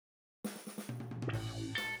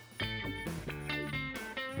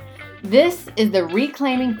This is the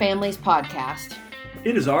Reclaiming Families podcast.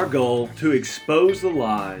 It is our goal to expose the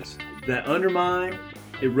lies that undermine,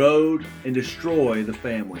 erode, and destroy the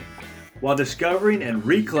family, while discovering and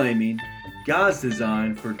reclaiming God's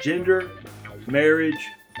design for gender, marriage,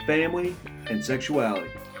 family, and sexuality.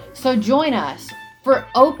 So join us for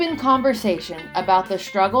open conversation about the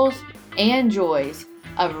struggles and joys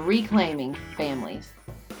of reclaiming families.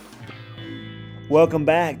 Welcome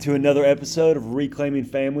back to another episode of Reclaiming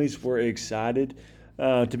Families. We're excited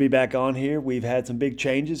to be back on here. We've had some big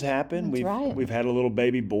changes happen. That's right. We've had a little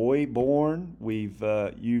baby boy born.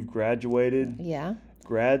 You've graduated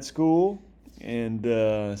grad school, and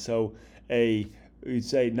so you'd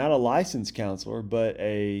say not a licensed counselor, but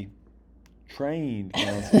a trained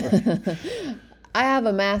counselor. I have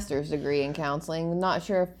a master's degree in counseling. Not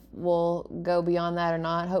sure if we'll go beyond that or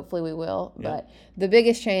not. Hopefully we will. Yeah. But the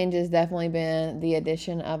biggest change has definitely been the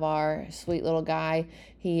addition of our sweet little guy.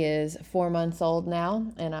 He is 4 months old now,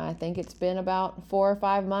 and I think it's been about 4 or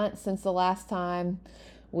 5 months since the last time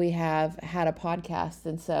we have had a podcast.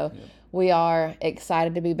 And so we are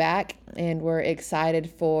excited to be back, and we're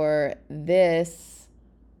excited for this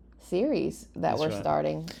series that we're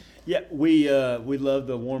starting. Yeah, we love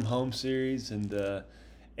the Warm Home series, and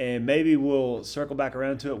maybe we'll circle back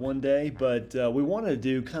around to it one day. But we want to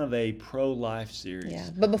do kind of a pro-life series. Yeah,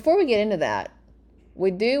 but before we get into that,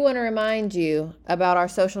 we do want to remind you about our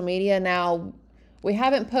social media. Now, we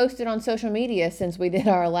haven't posted on social media since we did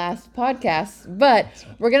our last podcast, but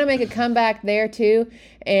we're going to make a comeback there too.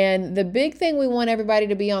 And the big thing we want everybody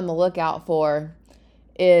to be on the lookout for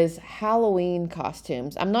is Halloween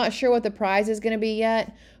costumes. I'm not sure what the prize is going to be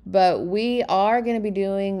yet, but we are going to be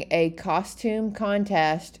doing a costume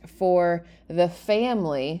contest for the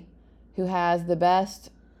family who has the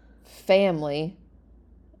best family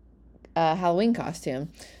Halloween costume.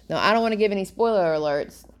 Now, I don't want to give any spoiler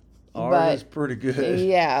alerts. Ours is pretty good.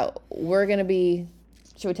 Yeah, we're going to be...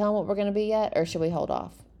 Should we tell them what we're going to be yet, or should we hold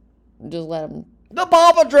off? Just let them... The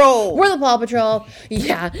Paw Patrol! We're the Paw Patrol.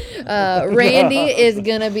 Yeah. Randy is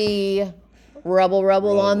going to be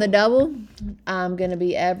Rubble on the double. I'm going to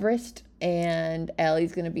be Everest. And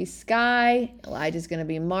Ellie's going to be Sky. Elijah's going to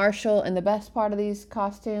be Marshall. And the best part of these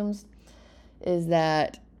costumes is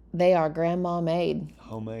that they are grandma made.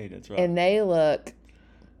 Homemade, that's right. And they look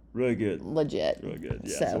really good. Legit. Really good,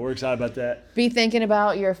 yeah. So we're excited about that. Be thinking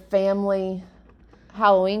about your family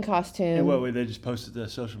Halloween costume. And what, they just posted to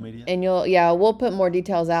social media? And we'll put more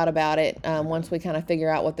details out about it once we kind of figure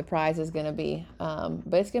out what the prize is going to be.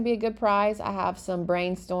 But it's going to be a good prize. I have some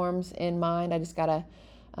brainstorms in mind. I just got to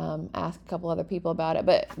ask a couple other people about it.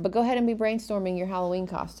 But go ahead and be brainstorming your Halloween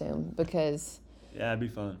costume because... Yeah, it'd be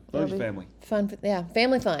fun. Love your family. Fun, yeah,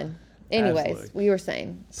 family fun. Anyways, Absolutely. we were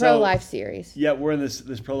saying pro-life seems. Yeah, we're in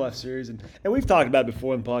this pro-life series, and we've talked about it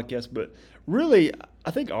before in the podcast, but really,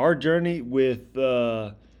 I think our journey with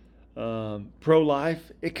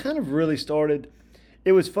pro-life, it kind of really started.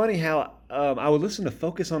 It was funny how I would listen to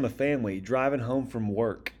Focus on the Family driving home from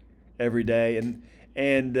work every day,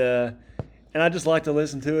 and I just like to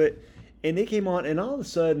listen to it, and it came on, and all of a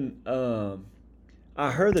sudden,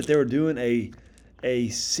 I heard that they were doing a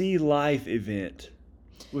Sea Life event.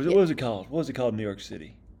 What was it called? What was it called in New York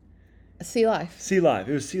City? Sea Life. Sea Life.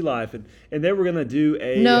 It was Sea Life, and they were gonna do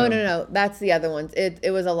a no. That's the other ones.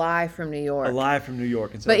 It was a live from New York. A live from New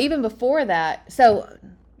York, and so, but even before that,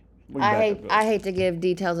 I hate to give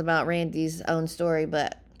details about Randy's own story,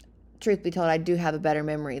 but truth be told, I do have a better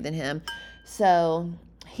memory than him. So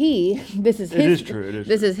this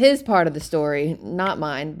is his part of the story, not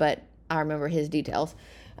mine, but I remember his details.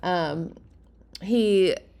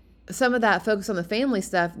 Some of that Focus on the Family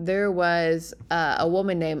stuff, there was a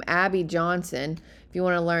woman named Abby Johnson. If you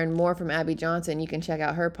want to learn more from Abby Johnson, you can check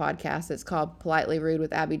out her podcast. It's called Politely Rude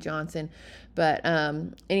with Abby Johnson. But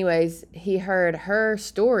anyways, he heard her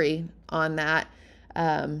story on that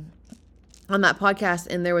podcast,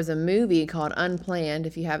 and there was a movie called Unplanned.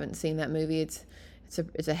 If you haven't seen that movie,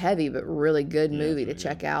 it's a heavy but really good movie to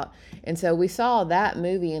check out. And so we saw that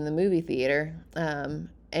movie in the movie theater,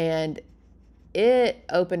 and it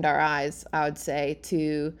opened our eyes, I would say,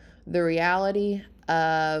 to the reality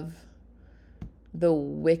of the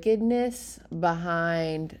wickedness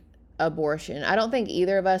behind abortion. I don't think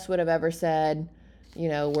either of us would have ever said,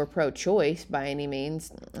 we're pro-choice by any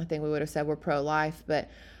means. I think we would have said we're pro-life, but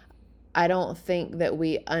I don't think that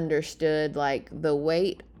we understood the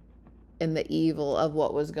weight and the evil of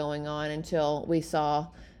what was going on until we saw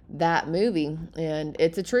that movie. And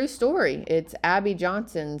it's a true story. It's Abby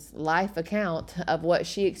Johnson's life account of what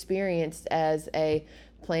she experienced as a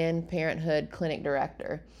Planned Parenthood clinic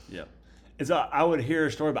director. Yeah. And so I would hear her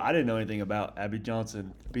story, but I didn't know anything about Abby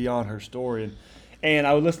Johnson beyond her story. And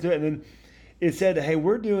I would listen to it, and then it said, hey,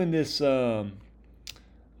 we're doing this a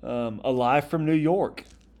live from New York.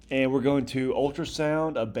 And we're going to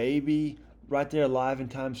ultrasound a baby right there live in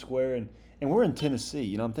Times Square. And we're in Tennessee.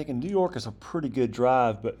 You know, I'm thinking New York is a pretty good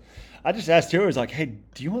drive. But I just asked her, I was like, hey,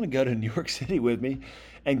 do you want to go to New York City with me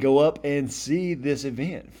and go up and see this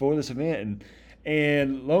event, for this event?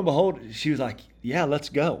 And lo and behold, she was like, yeah, let's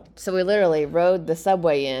go. So we literally rode the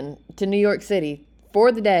subway in to New York City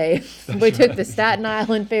for the day. We took the Staten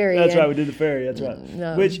Island ferry. That's right. We did the ferry. That's right.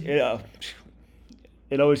 No. Which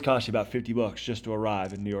it always costs you about $50 just to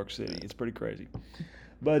arrive in New York City. It's pretty crazy.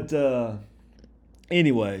 But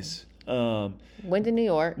anyways, went to New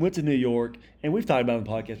York. And we've talked about it on the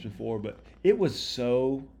podcast before, but it was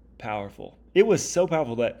so powerful. It was so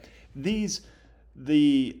powerful that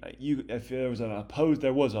if there was an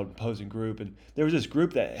opposing group, and there was this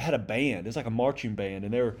group that had a band. It's like a marching band,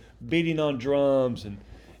 and they were beating on drums and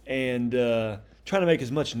trying to make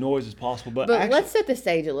as much noise as possible. But actually, let's set the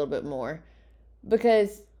stage a little bit more,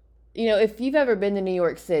 because if you've ever been to New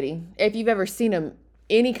York City, if you've ever seen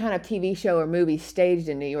any kind of TV show or movie staged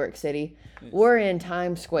in New York City, we're in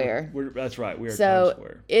Times Square. That's right. We're in Times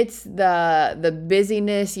Square. It's the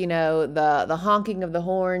busyness, the honking of the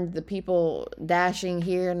horn, the people dashing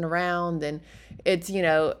here and around, and it's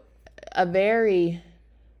a very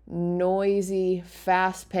noisy,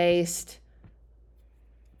 fast-paced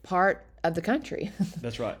part of the country.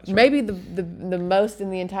 That's right. Maybe the most in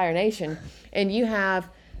the entire nation. And you have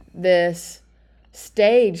this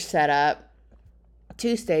stage set up,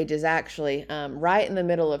 2 stages actually, right in the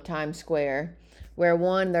middle of Times Square, where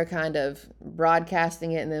one, they're kind of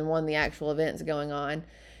broadcasting it, and then one, the actual event's going on.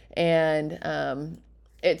 And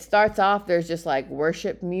it starts off, there's just like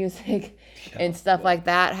worship music and stuff like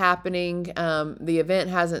that happening. The event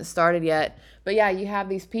hasn't started yet. But yeah, you have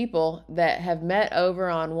these people that have met over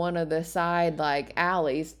on one of the side like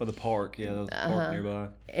alleys. Or the park, there's a park nearby.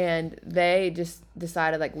 And they just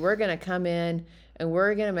decided, like, we're going to come in and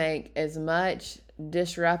we're going to make as much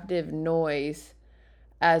disruptive noise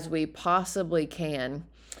as we possibly can.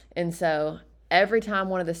 And so every time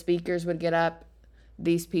one of the speakers would get up,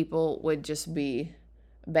 these people would just be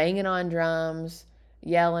banging on drums,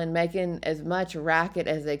 yelling, making as much racket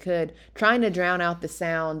as they could, trying to drown out the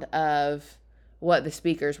sound of what the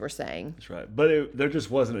speakers were saying. That's right. But there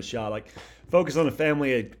just wasn't a shot. Like, Focus on the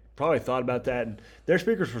Family had probably thought about that, and their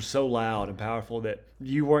speakers were so loud and powerful that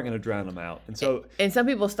you weren't going to drown them out. And some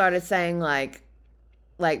people started saying like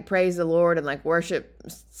praise the Lord and like worship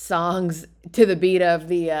songs to the beat of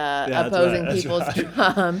the opposing people's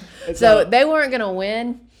drum. They weren't going to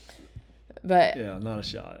win. But yeah, not a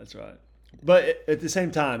shot. That's right. But at the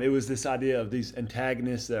same time, it was this idea of these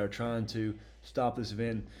antagonists that are trying to stop this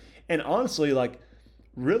event. And honestly, like,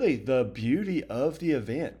 really the beauty of the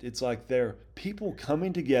event, it's like they're people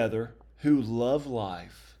coming together who love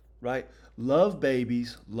life, right? Love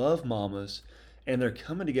babies, love mamas, and they're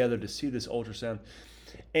coming together to see this ultrasound.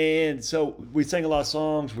 And so we sang a lot of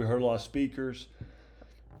songs, we heard a lot of speakers.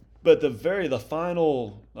 But the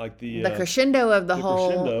final, like the crescendo of the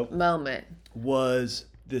whole moment was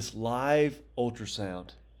this live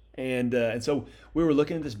ultrasound. And so we were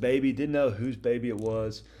looking at this baby, didn't know whose baby it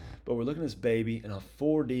was, but we're looking at this baby in a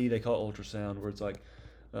 4D, they call it ultrasound, where it's like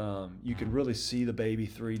you can really see the baby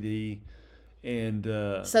 3D. And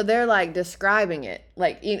so they're like describing it.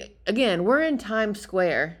 Like, again, we're in Times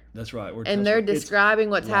Square. That's right. And they're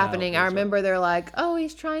describing what's happening. I remember they're like, oh,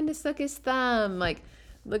 he's trying to suck his thumb. Like,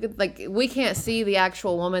 look at, like, we can't see the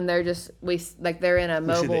actual woman. They're just they're in a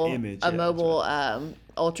mobile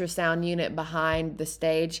ultrasound unit behind the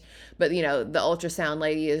stage. But the ultrasound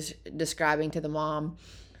lady is describing to the mom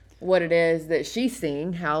what it is that she's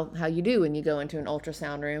seeing, how you do when you go into an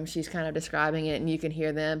ultrasound room. She's kind of describing it, and you can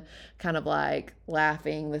hear them kind of like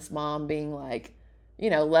laughing, this mom being like,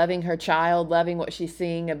 loving her child, loving what she's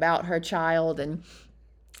seeing about her child. And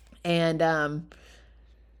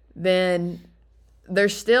then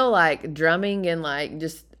there's still like drumming and like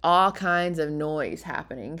just all kinds of noise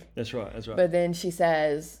happening. That's right. But then she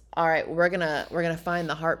says, all right, we're gonna find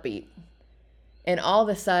the heartbeat. And all of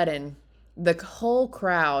a sudden, the whole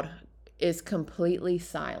crowd is completely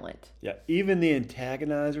silent. Yeah, even the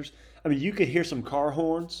antagonizers. I mean, you could hear some car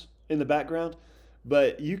horns in the background,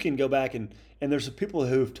 but you can go back and there's some people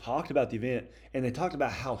who've talked about the event, and they talked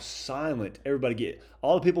about how silent everybody get.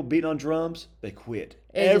 All the people beating on drums, they quit.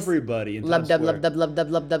 Everybody in Times Square.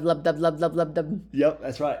 Yep,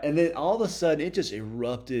 that's right. And then all of a sudden, it just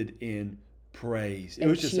erupted in praise. It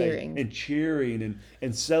was just cheering. And cheering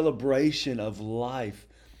and celebration of life.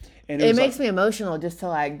 And it makes me emotional just to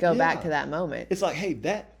like go back Yeah. to that moment. It's like, hey,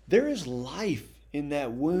 there is life in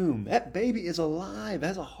that womb. That baby is alive,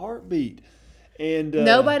 has a heartbeat. And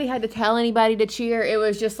Nobody had to tell anybody to cheer. It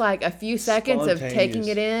was just like a few seconds of taking Spontaneous.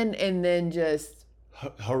 it in and then just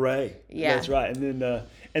hooray. Yeah. That's right. And then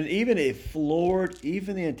and even it floored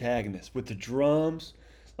even the antagonists with the drums.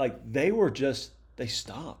 Like they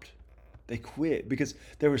stopped. They quit because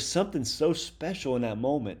there was something so special in that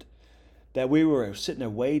moment that we were sitting there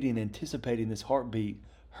waiting, anticipating this heartbeat,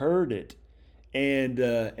 heard it, and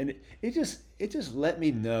it just let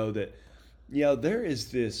me know that there is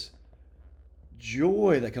this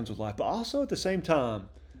joy that comes with life, but also at the same time,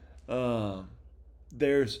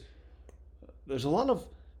 there's a lot of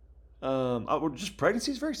just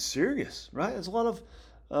pregnancy is very serious, right? There's a lot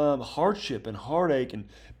of hardship and heartache,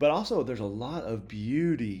 but also there's a lot of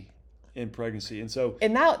beauty in pregnancy, and so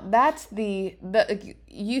and that's the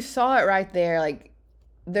you saw it right there. Like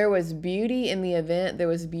there was beauty in the event, there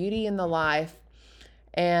was beauty in the life,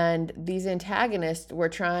 and these antagonists were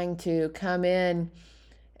trying to come in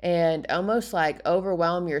and almost like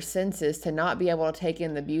overwhelm your senses to not be able to take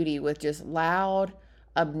in the beauty with just loud,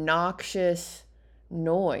 obnoxious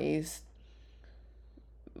noise.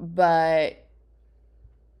 But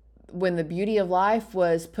when the beauty of life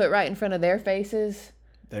was put right in front of their faces,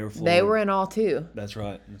 they were floored. They were in awe too. That's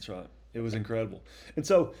right. That's right. It was incredible. And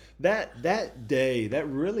so that day, that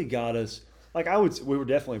really got us. Like we were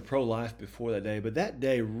definitely pro-life before that day, but that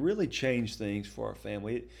day really changed things for our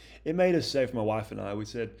family. It made us say, for my wife and I, we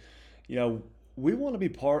said, we want to be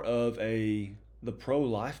part of the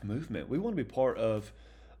pro-life movement. We want to be part of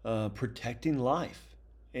protecting life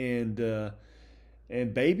and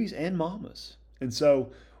babies and mamas. And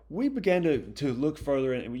so we began to look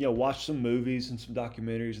further and watch some movies and some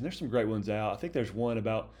documentaries, and there's some great ones out. I think there's one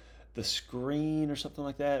about the screen or something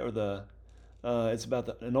like that, or it's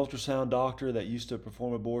about an ultrasound doctor that used to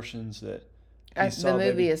perform abortions that the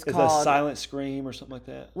movie is a called Silent Scream or something like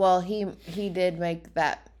that. Well, he did make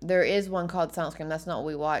that. There is one called Silent Scream. That's not what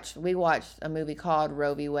we watched. We watched a movie called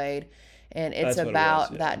Roe v. Wade, and it's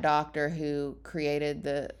about that doctor who created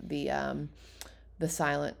the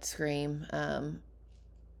Silent Scream.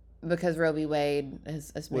 Because Roe v. Wade,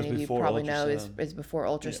 as many of you probably know, is before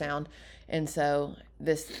ultrasound. Yeah. And so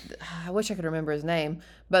I wish I could remember his name,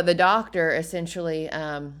 but the doctor essentially,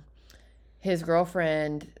 his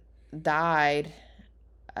girlfriend died.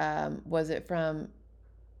 Was it from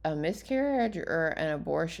a miscarriage or an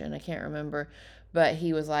abortion? I can't remember. But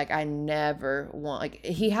he was like, I never want, like,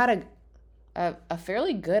 he had a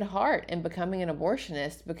fairly good heart in becoming an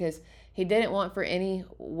abortionist because he didn't want for any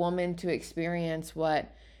woman to experience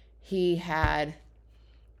what he had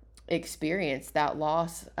experienced, that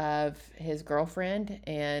loss of his girlfriend,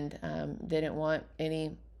 and didn't want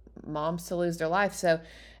any moms to lose their life. So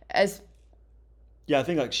I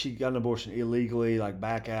think like she got an abortion illegally, like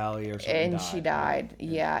back alley or something, and she died.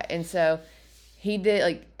 Yeah. And so he did,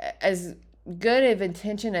 like, as good of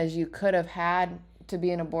intention as you could have had to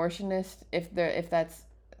be an abortionist, if that's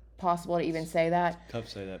possible to even say that. Tough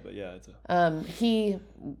to say that, but yeah, it's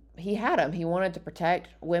he had him. He wanted to protect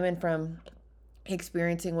women from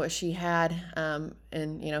experiencing what she had,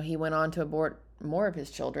 and he went on to abort more of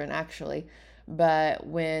his children actually. But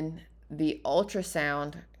when the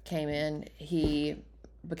ultrasound came in, he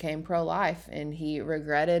became pro-life, and he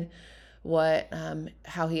regretted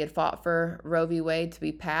how he had fought for Roe v. Wade to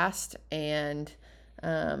be passed. And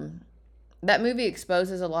that movie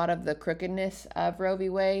exposes a lot of the crookedness of Roe v.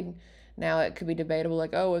 Wade. Now, it could be debatable,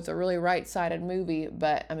 like, oh, it's a really right-sided movie.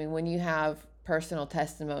 But, I mean, when you have personal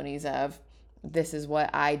testimonies of, this is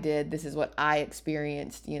what I did, this is what I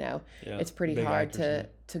experienced, it's pretty hard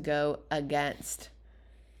to go against,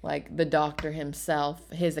 like, the doctor himself,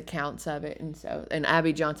 his accounts of it, and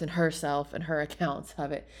Abby Johnson herself and her accounts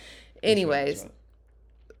of it. Anyways, that's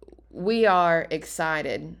right. We are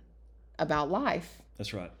excited about life.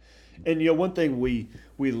 That's right. And one thing we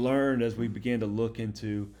learned as we began to look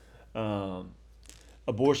into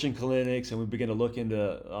abortion clinics, and we began to look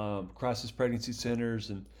into crisis pregnancy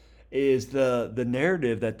centers, and is the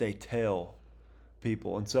narrative that they tell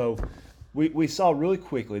people. And so we saw really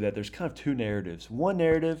quickly that there's kind of two narratives. One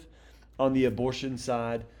narrative on the abortion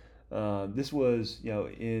side, this was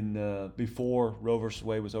in before Roe versus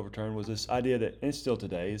Wade was overturned, was this idea that, and still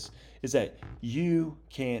today, is that you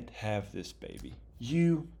can't have this baby.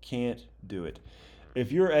 You can't do it.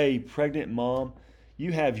 If you're a pregnant mom,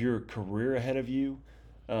 you have your career ahead of you.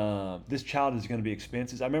 This child is going to be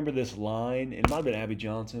expensive. I remember this line, and it might have been Abby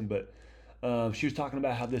Johnson, but she was talking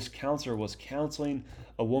about how this counselor was counseling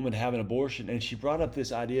a woman to have an abortion, and she brought up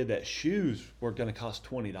this idea that shoes were going to cost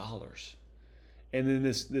 $20. And then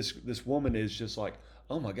this woman is just like,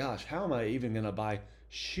 oh my gosh, how am I even going to buy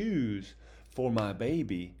shoes for my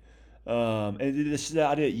baby? And this is the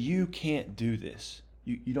idea, you can't do this.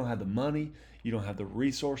 You don't have the money, you don't have the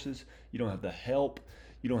resources, you don't have the help,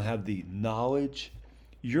 you don't have the knowledge.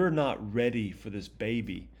 You're not ready for this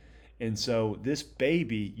baby. And so this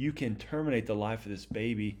baby, you can terminate the life of this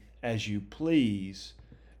baby as you please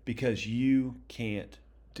because you can't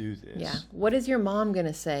do this. Yeah. What is your mom going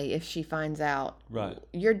to say if she finds out? Right.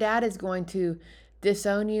 Your dad is going to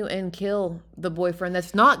disown you and kill the boyfriend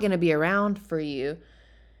that's not going to be around for you.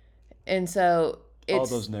 And so all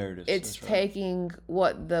those narratives. It's taking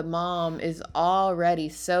what the mom is already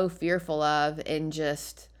so fearful of and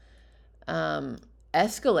just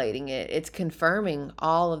escalating it. It's confirming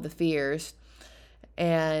all of the fears.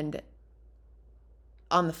 And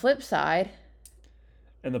on the flip side,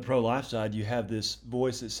 and the pro-life side, you have this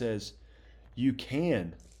voice that says, you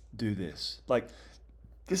can do this. Like,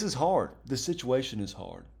 this is hard. This situation is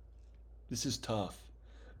hard. This is tough.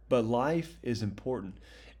 But life is important.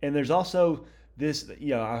 And there's also this,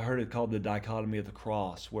 I heard it called the dichotomy of the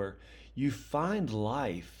cross, where you find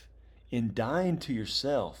life in dying to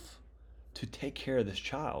yourself to take care of this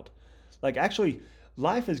child. Like, actually,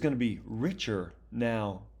 life is going to be richer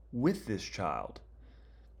now with this child.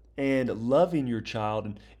 And loving your child,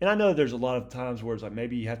 and I know there's a lot of times where it's like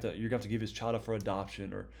maybe you're going to have to give this child up for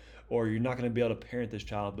adoption, or you're not going to be able to parent this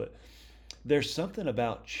child. But there's something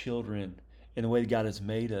about children and the way God has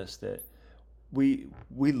made us that we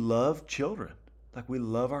love children, like we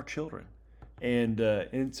love our children, and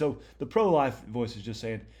so the pro-life voice is just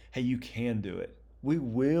saying, hey, you can do it. We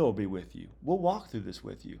will be with you. We'll walk through this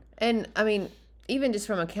with you. And I mean, even just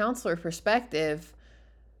from a counselor perspective,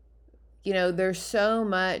 there's so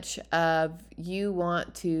much of you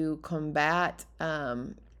want to combat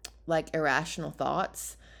like irrational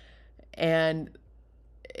thoughts, and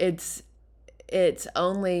it's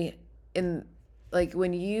only in like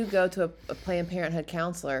when you go to a Planned Parenthood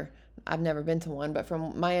counselor. I've never been to one, but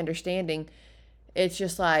from my understanding, it's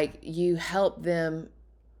just like you help them,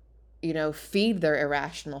 feed their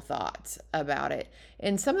irrational thoughts about it.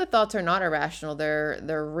 And some of the thoughts are not irrational;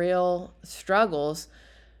 they're real struggles.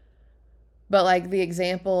 But like the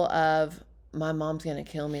example of my mom's going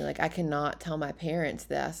to kill me, like I cannot tell my parents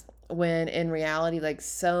this, when in reality, like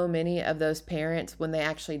so many of those parents, when they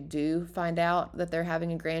actually do find out that they're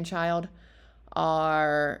having a grandchild,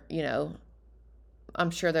 are,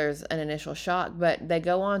 I'm sure there's an initial shock, but they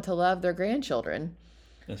go on to love their grandchildren.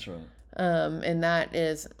 That's right. And that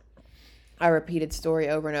is a repeated story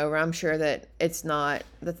over and over. I'm sure that it's not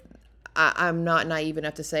I'm not naive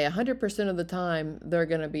enough to say 100% of the time they're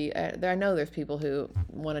going to be there. I know there's people who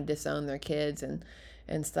want to disown their kids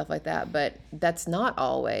and stuff like that, but that's not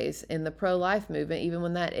always. In the pro-life movement, even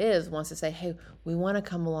when that is, wants to say, hey, we want to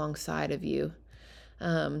come alongside of you.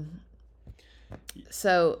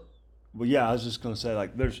 So. Well, yeah, I was just going to say,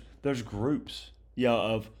 like, there's groups,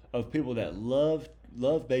 of people that love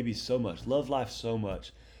babies so much, love life so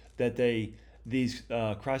much, that these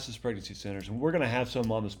crisis pregnancy centers, and we're going to have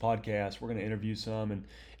some on this podcast. We're going to interview some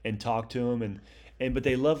and talk to them, but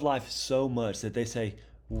they love life so much that they say,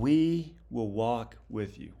 we will walk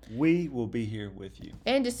with you. We will be here with you.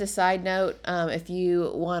 And just a side note, if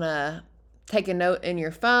you want to take a note in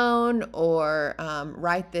your phone or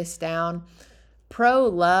write this down, Pro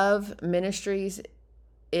Love Ministries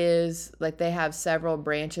is like, they have several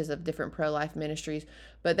branches of different pro-life ministries,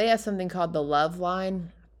 but they have something called the Love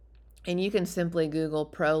Line. And you can simply Google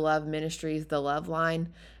Pro Love Ministries, the Love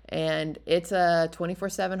Line, and it's a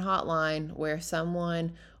 24/7 hotline where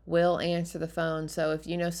someone will answer the phone. So if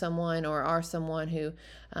you know someone or are someone who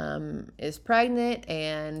is pregnant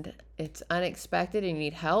and it's unexpected and you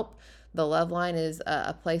need help, the Love Line is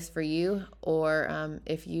a place for you. Or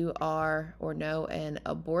if you are or know an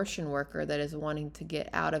abortion worker that is wanting to get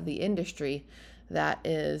out of the industry, that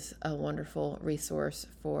is a wonderful resource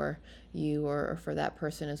for you or for that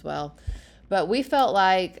person as well. But we felt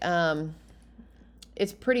like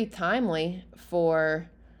it's pretty timely for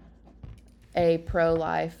a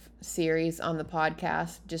pro-life series on the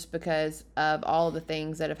podcast, just because of all of the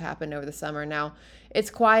things that have happened over the summer. Now, it's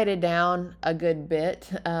quieted down a good bit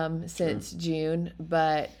since June,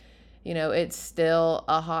 but it's still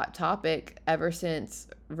a hot topic ever since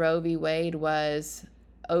Roe v. Wade was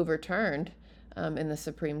overturned in the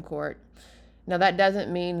Supreme Court. Now, that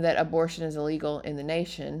doesn't mean that abortion is illegal in the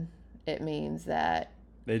nation. It means that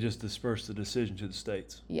they just dispersed the decision to the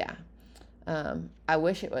states. Yeah. I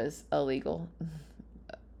wish it was illegal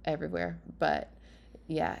everywhere, but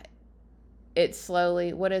yeah, it's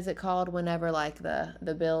slowly, what is it called whenever like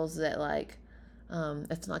the bills that like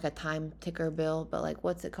It's not like a time ticker bill, but like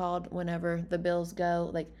what's it called whenever the bills go?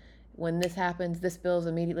 Like when this happens, this bill's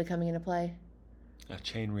immediately coming into play. A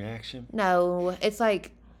chain reaction? No, it's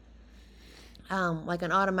like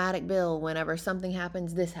an automatic bill. Whenever something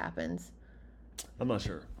happens, this happens. I'm not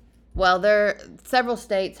sure. Well, several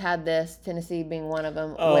states had this, Tennessee being one of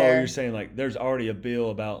them. Oh, where, you're saying like there's already a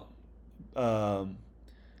bill about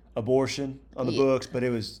abortion on the books, but it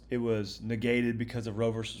was negated because of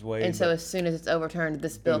Roe versus Wade. And so as soon as it's overturned,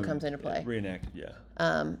 this bill boom, comes into play. Reenacted, yeah.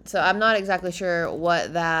 So I'm not exactly sure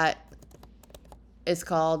what that is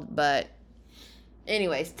called, but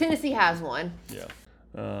anyways, Tennessee has one. Yeah.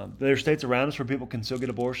 There are states around us where people can still get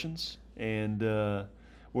abortions, and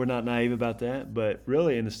we're not naive about that. But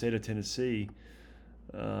really, in the state of Tennessee,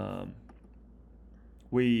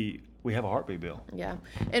 we have a heartbeat bill. Yeah.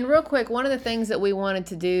 And real quick, one of the things that we wanted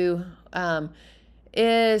to do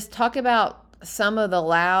is talk about some of the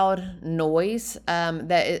loud noise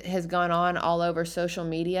that has gone on all over social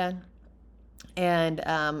media,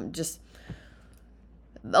 and just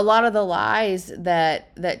a lot of the lies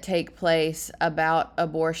that take place about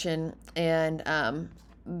abortion. And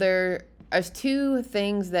there are two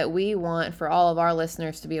things that we want for all of our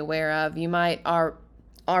listeners to be aware of. You might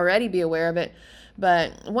already be aware of it,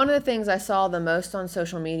 but one of the things I saw the most on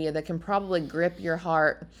social media that can probably grip your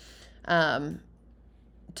heart to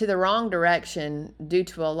the wrong direction due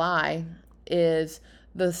to a lie is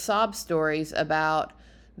the sob stories about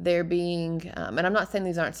there being, and I'm not saying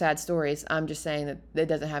these aren't sad stories, I'm just saying that it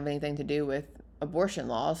doesn't have anything to do with abortion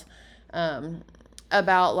laws,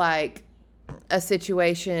 about like a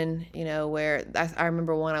situation, where I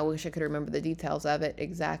remember one, I wish I could remember the details of it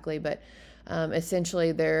exactly, but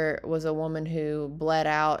essentially there was a woman who bled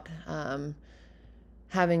out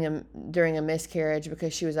during a miscarriage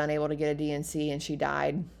because she was unable to get a D&C, and she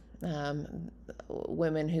died.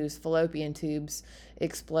 Women whose fallopian tubes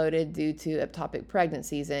exploded due to ectopic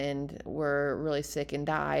pregnancies and were really sick and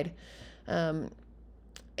died.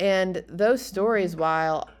 And those stories,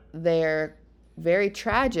 while they're very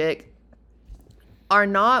tragic, are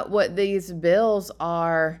not what these bills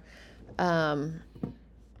are. They're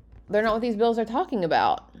not what these bills are talking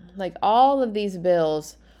about. Like, all of these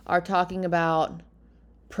bills are talking about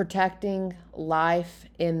protecting life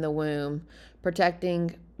in the womb,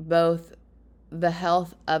 protecting both the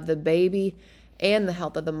health of the baby and the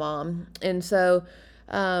health of the mom. And so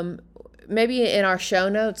maybe in our show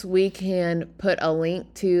notes, we can put a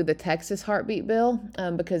link to the Texas heartbeat bill,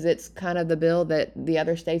 because it's kind of the bill that the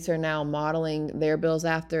other states are now modeling their bills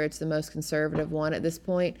after. It's the most conservative one at this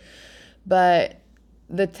point. But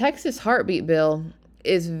the Texas heartbeat bill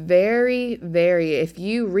is very, very, if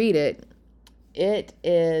you read it, it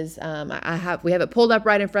is, we have it pulled up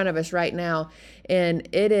right in front of us right now, and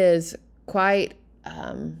it is quite,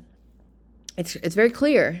 it's very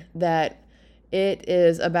clear that it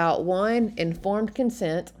is about, one, informed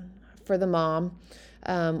consent for the mom,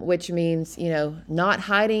 which means, not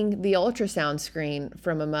hiding the ultrasound screen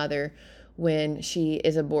from a mother when she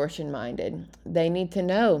is abortion minded. They need to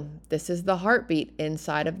know this is the heartbeat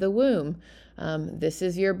inside of the womb. This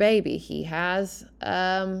is your baby. He has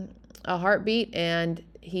a heartbeat and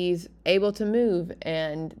he's able to move,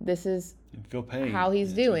 and this is feel pain. How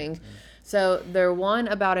he's doing. Right. So they're, one,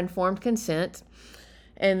 about informed consent,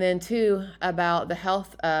 and then two, about the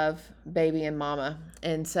health of baby and mama.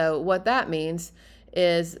 And so what that means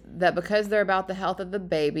is that because they're about the health of the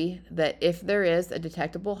baby, that if there is a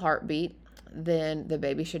detectable heartbeat, then the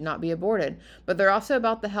baby should not be aborted. But they're also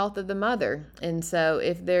about the health of the mother. And so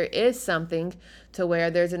if there is something to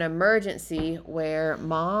where there's an emergency where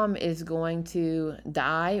mom is going to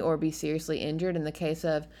die or be seriously injured in the case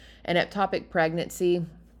of an ectopic pregnancy,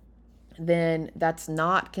 then that's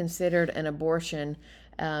not considered an abortion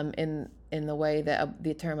in the way that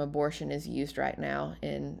the term abortion is used right now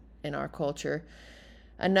in our culture.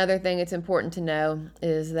 Another thing it's important to know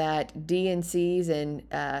is that D&Cs and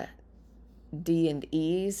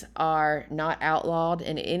D&Es are not outlawed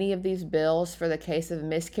in any of these bills for the case of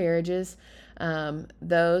miscarriages.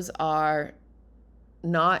 Those are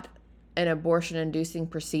not an abortion-inducing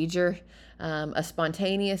procedure. A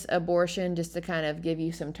spontaneous abortion, just to kind of give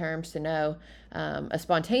you some terms to know, a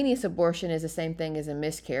spontaneous abortion is the same thing as a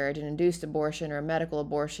miscarriage. An induced abortion or a medical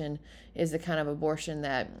abortion is the kind of abortion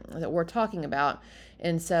that we're talking about.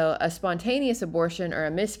 And so a spontaneous abortion or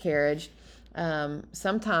a miscarriage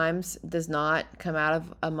sometimes does not come out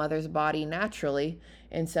of a mother's body naturally.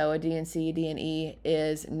 And so a D&C, D&E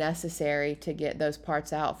is necessary to get those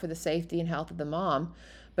parts out for the safety and health of the mom.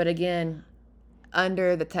 But again,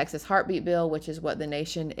 under the Texas heartbeat bill, which is what the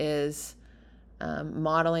nation is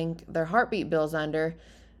modeling their heartbeat bills under,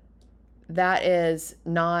 that is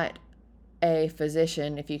not a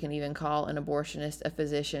physician, if you can even call an abortionist a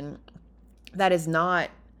physician. That is not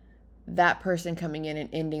that person coming in and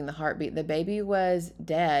ending the heartbeat. The baby was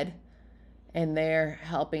dead, and they're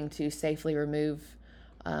helping to safely remove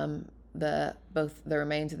both the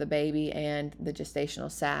remains of the baby and the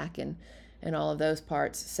gestational sac and all of those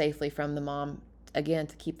parts safely from the mom, again,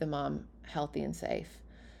 to keep the mom healthy and safe.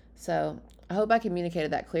 So I hope I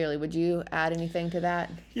communicated that clearly. Would you add anything to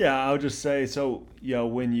that? Yeah, I would just say, so,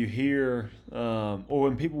 when you hear, or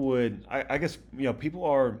when people would, I guess,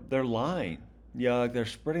 they're lying. Like they're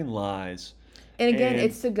spreading lies. And again,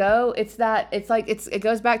 it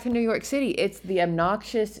goes back to New York City. It's the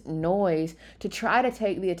obnoxious noise to try to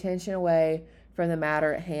take the attention away from the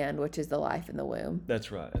matter at hand, which is the life in the womb.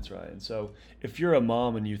 That's right. And so if you're a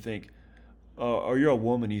mom and you think, or you're a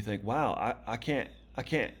woman, you think, wow, I can't,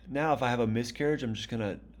 now if I have a miscarriage, I'm just going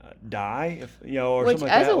to die, or which, something like that.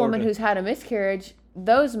 As a woman who's had a miscarriage,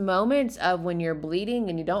 those moments of when you're bleeding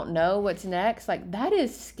and you don't know what's next, like, that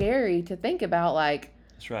is scary to think about. Like,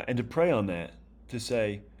 that's right. And to pray on that, to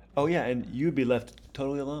say, oh yeah, and you'd be left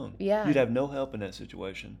totally alone. Yeah. You'd have no help in that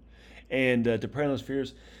situation. And to pray on those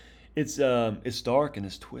fears, it's dark and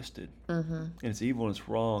it's twisted, and it's evil and it's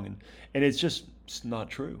wrong, and it's not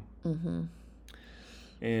true.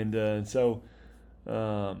 And so,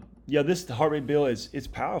 this heartbeat bill it's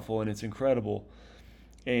powerful and it's incredible,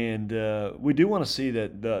 and we do want to see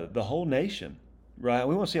that the whole nation, right?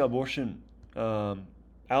 We want to see abortion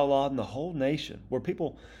outlawed in the whole nation, where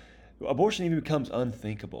abortion even becomes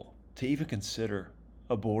unthinkable to even consider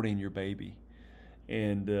aborting your baby.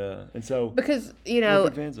 And so, because we're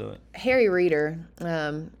big fans of it. Harry Reeder,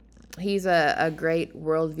 he's a great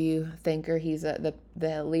worldview thinker. He's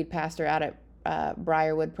the lead pastor out at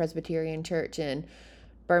Briarwood Presbyterian Church in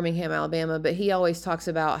Birmingham, Alabama. But he always talks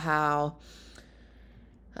about how,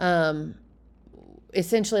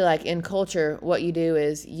 essentially, like in culture, what you do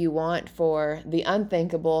is you want for the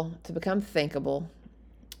unthinkable to become thinkable.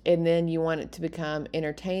 And then you want it to become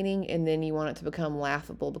entertaining, and then you want it to become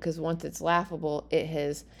laughable, because once it's laughable, it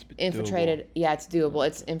has infiltrated. Doable. Yeah, it's doable.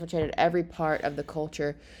 It's infiltrated every part of the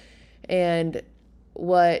culture. And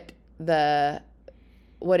what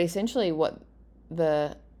essentially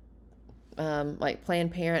the like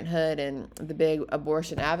Planned Parenthood and the big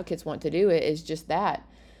abortion advocates want to do it is just that.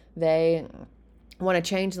 They want to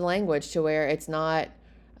change the language to where it's not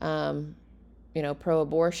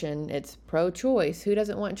pro-abortion, it's pro-choice. Who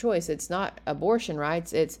doesn't want choice? It's not abortion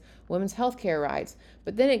rights, it's women's health care rights.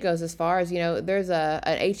 But then it goes as far as, there's an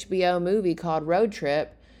HBO movie called Road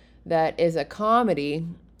Trip that is a comedy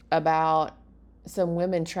about some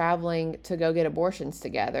women traveling to go get abortions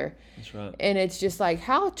together. That's right. And it's just like,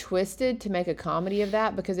 how twisted to make a comedy of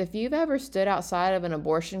that, because if you've ever stood outside of an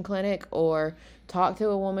abortion clinic or talked to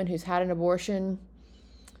a woman who's had an abortion,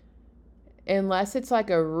 unless it's like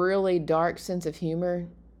a really dark sense of humor,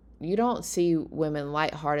 you don't see women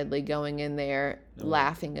lightheartedly going in there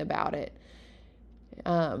laughing about it.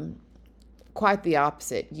 Quite the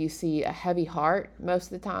opposite. You see a heavy heart most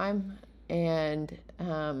of the time, and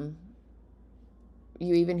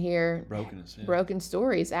you even hear broken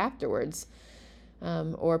stories afterwards,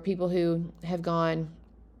 or people who have gone,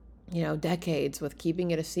 decades with keeping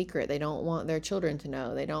it a secret. They don't want their children to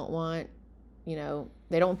know. They don't want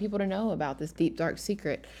people to know about this deep, dark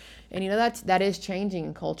secret. And, that is changing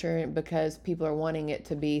in culture, because people are wanting it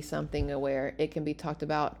to be something where it can be talked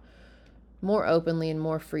about more openly and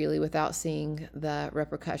more freely without seeing the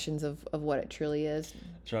repercussions of what it truly is.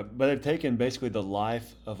 That's right. But they've taken basically the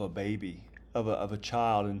life of a baby, of a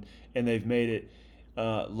child, and they've made it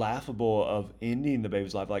laughable of ending the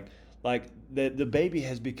baby's life. Like the baby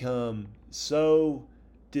has become so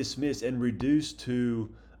dismissed and reduced to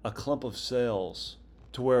a clump of cells,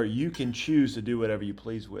 to where you can choose to do whatever you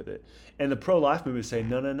please with it. And the pro-life movement is saying,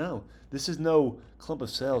 no, this is no clump of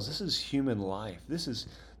cells. This is human life. This is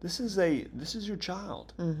your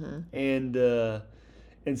child. Mm-hmm.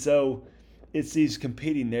 And so it's these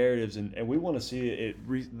competing narratives, and we want to see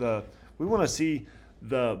we want to see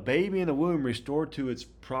the baby in the womb restored to its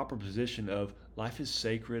proper position of life is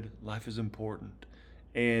sacred, life is important,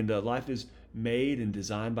 and life is made and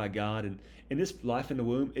designed by God. And this life in the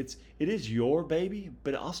womb, it is your baby,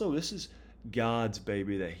 but also this is God's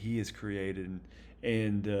baby that He has created,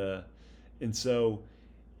 and so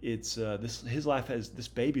it's this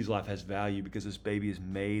baby's life has value, because this baby is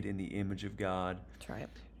made in the image of God. That's right.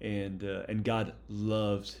 And God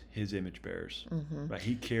loves His image bearers. Mm-hmm. Right?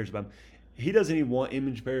 He cares about them. He doesn't even want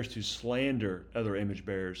image bearers to slander other image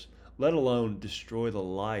bearers, let alone destroy the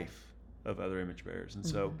life of other image bearers. And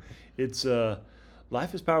so it's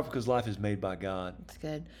life is powerful because life is made by God. That's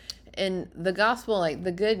good. And the gospel, like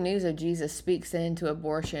the good news of Jesus, speaks into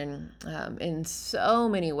abortion in so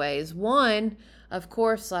many ways. One, of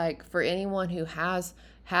course, like for anyone who has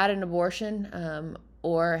had an abortion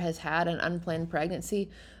or has had an unplanned pregnancy,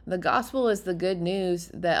 the gospel is the good news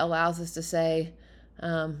that allows us to say,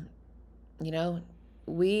 you know,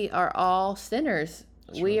 we are all sinners.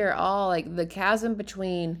 We are all like the chasm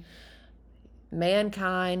between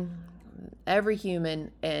mankind, every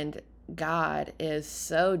human, and God is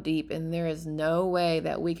so deep, and there is no way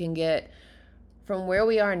that we can get from where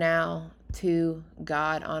we are now to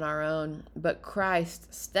God on our own. But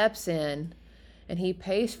Christ steps in and he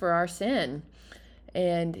pays for our sin.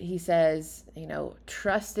 And he says, you know,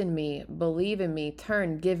 trust in me, believe in me,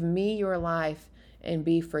 turn, give me your life and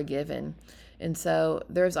be forgiven. And so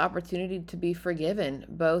there's opportunity to be forgiven,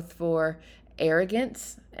 both for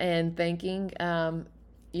arrogance and thinking,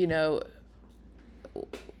 you know,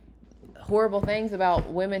 horrible things about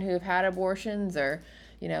women who have had abortions or,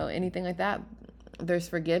 you know, anything like that. There's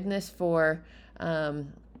forgiveness for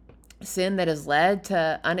sin that has led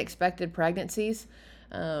to unexpected pregnancies.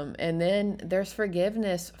 And then there's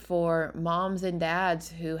forgiveness for moms and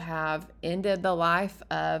dads who have ended the life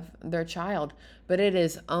of their child, but it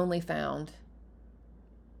is only found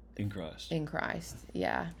in Christ. In Christ,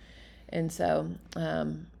 yeah. And so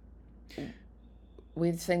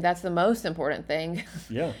we think that's the most important thing.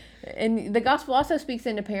 Yeah. And the gospel also speaks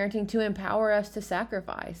into parenting to empower us to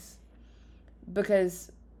sacrifice,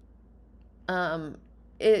 because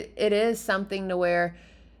it is something to where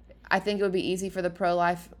I think it would be easy for the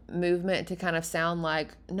pro-life movement to kind of sound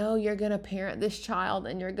like, no, you're going to parent this child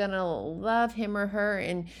and you're going to love him or her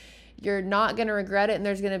and you're not going to regret it and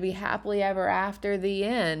there's going to be happily ever after the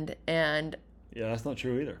end. And yeah, that's not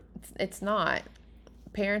true either. It's not.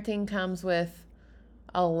 Parenting comes with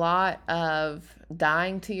a lot of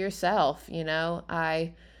dying to yourself. You know,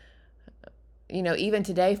 even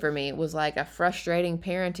today for me, it was like a frustrating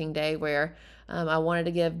parenting day where I wanted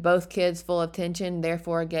to give both kids full attention,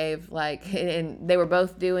 therefore gave and they were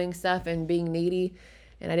both doing stuff and being needy,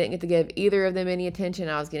 and I didn't get to give either of them any attention.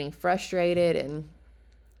 I was getting frustrated, and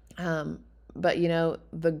but you know,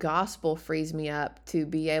 the gospel frees me up to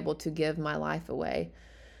be able to give my life away,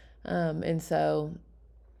 and so.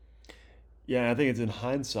 Yeah, I think it's in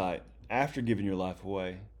hindsight, after giving your life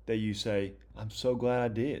away, that you say, I'm so glad I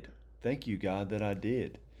did. Thank you, God, that I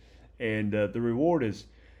did. And the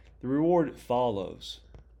reward follows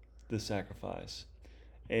the sacrifice.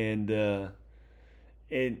 And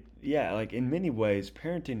yeah, like in many ways,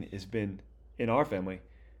 parenting has been, in our family,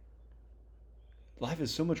 life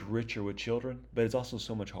is so much richer with children, but it's also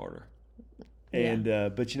so much harder. And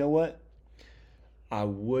but you know what? I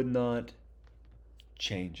would not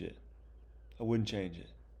change it. I wouldn't change it.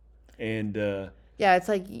 And yeah, it's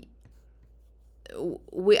like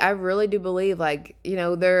I really do believe, like, you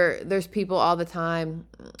know, there's people all the time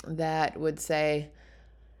that would say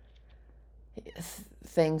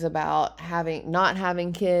things about not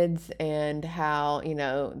having kids and how, you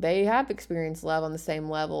know, they have experienced love on the same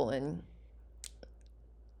level. And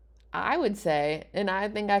I would say, and I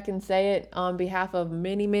think I can say it on behalf of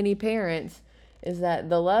many, many parents, is that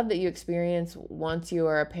the love that you experience once you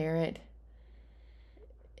are a parent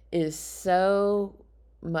is so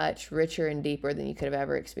much richer and deeper than you could have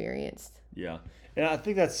ever experienced. Yeah. And I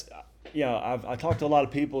think that's, I talked to a lot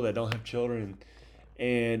of people that don't have children,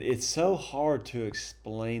 and it's so hard to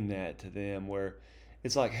explain that to them, where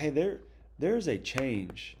it's like, hey, there's a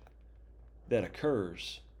change that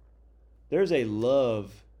occurs. There's a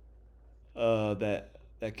love that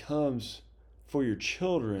comes for your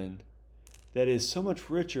children that is so much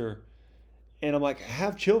richer. And I'm like,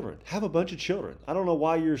 have children, have a bunch of children. I don't know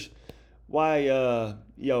why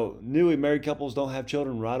newly married couples don't have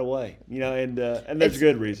children right away. You know, and there's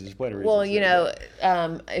good reasons, plenty of reasons. Well, you know,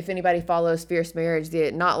 if anybody follows Fierce Marriage,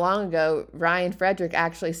 not long ago, Ryan Frederick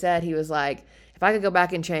actually said, he was like, if I could go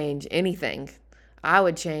back and change anything, I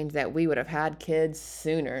would change that we would have had kids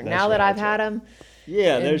sooner. Now that I've had them.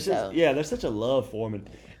 Yeah, there's such a love for them,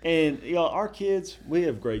 and you know, our kids, we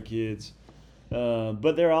have great kids.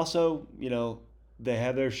 But they're also, you know, they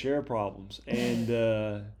have their share of problems and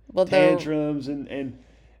tantrums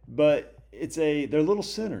but they're little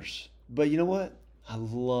sinners. But you know what? I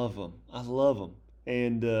love them.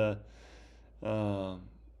 And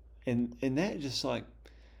that just like,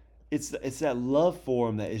 it's that love for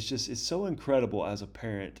them that it's so incredible as a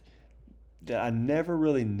parent, that I never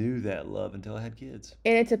really knew that love until I had kids.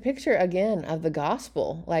 And it's a picture, again, of the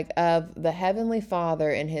gospel, like of the Heavenly Father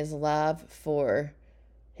and his love for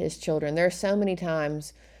his children. There are so many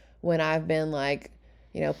times when I've been like,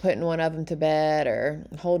 you know, putting one of them to bed or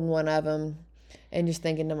holding one of them, and just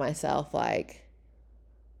thinking to myself, like,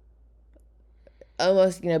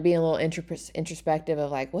 almost, being a little introspective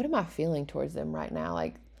of like, what am I feeling towards them right now?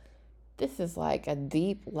 Like, this is like a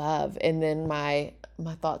deep love. And then my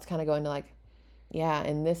thoughts kind of go into like, yeah,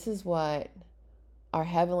 and this is what our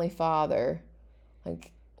Heavenly Father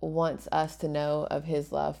like wants us to know of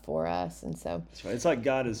His love for us. And so that's right. It's like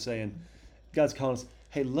God's calling us,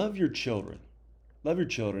 hey, love your children. Love your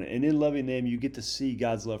children. And in loving them, you get to see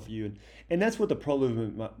God's love for you. And that's what the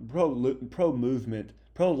pro-life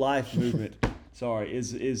movement, sorry,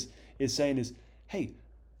 is saying is, hey,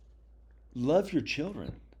 love your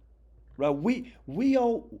children. Right?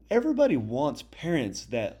 Everybody wants parents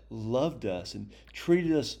that loved us and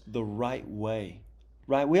treated us the right way.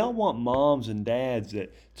 Right? We all want moms and dads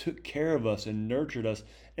that took care of us and nurtured us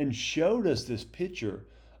and showed us this picture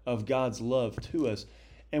of God's love to us.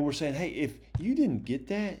 And we're saying, hey, if you didn't get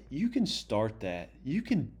that, you can start that. You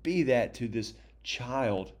can be that to this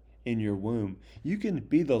child in your womb. You can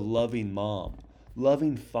be the loving mom,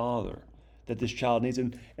 loving father that this child needs.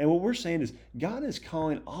 And what we're saying is God is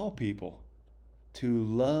calling all people to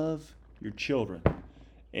love your children.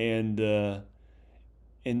 And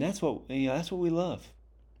that's what we love.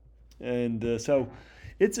 And so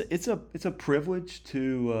it's a privilege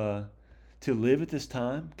to live at this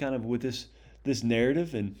time, kind of with this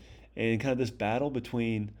narrative and kind of this battle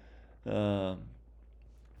between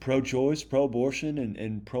pro-choice, pro-abortion,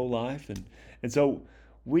 and pro-life, and so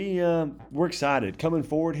we're excited. Coming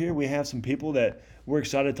forward here, we have some people that we're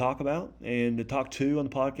excited to talk about and to talk to on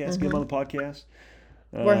the podcast. Get them on the podcast.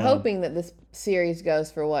 We're hoping that this series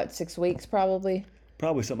goes for 6 weeks, probably.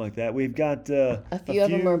 Probably something like that. We've got a few of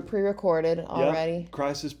them are pre-recorded already.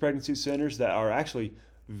 Crisis pregnancy centers that are actually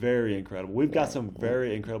very incredible. We've got some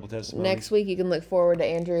very incredible testimonies. Next week, you can look forward to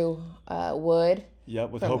Andrew Wood.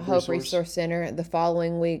 With from Hope Resource Center. The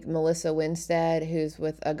following week, Melissa Winstead, who's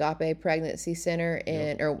with Agape Pregnancy Center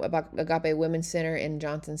or Agape Women's Center in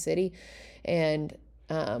Johnson City, and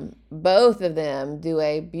both of them do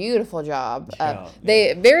a beautiful job.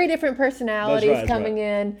 They very different personalities coming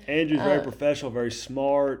in. Andrew's very professional, very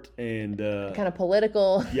smart, and kind of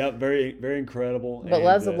political. Yep, very very incredible. But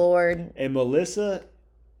loves the Lord. And Melissa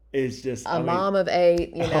is just mom of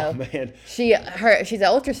 8, Oh man, she's an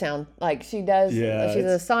ultrasound, like she does. She's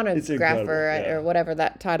a sonographer or whatever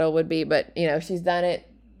that title would be. But she's done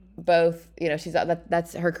it both.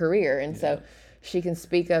 That's her career, and so she can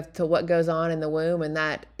speak to what goes on in the womb, and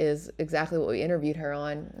that is exactly what we interviewed her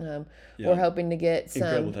on. We're hoping to get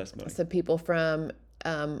some people from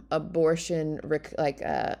abortion,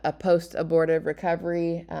 a post-abortive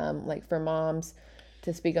recovery, like for moms,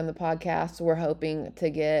 to speak on the podcast. We're hoping to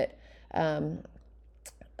get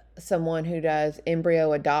someone who does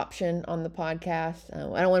embryo adoption on the podcast. I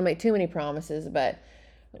don't want to make too many promises, but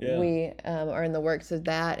we are in the works of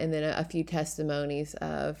that, and then a few testimonies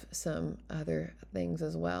of some other things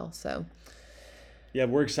as well. So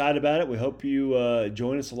we're excited about it. We hope you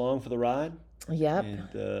join us along for the ride. Yep.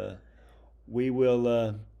 And we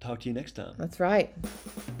will talk to you next time. That's right.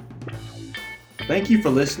 Thank you for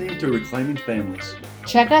listening to Reclaiming Families.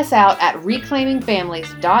 Check us out at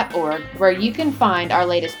reclaimingfamilies.org, where you can find our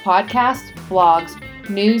latest podcasts, blogs,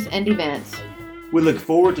 news, and events. We look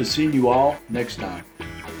forward to seeing you all next time.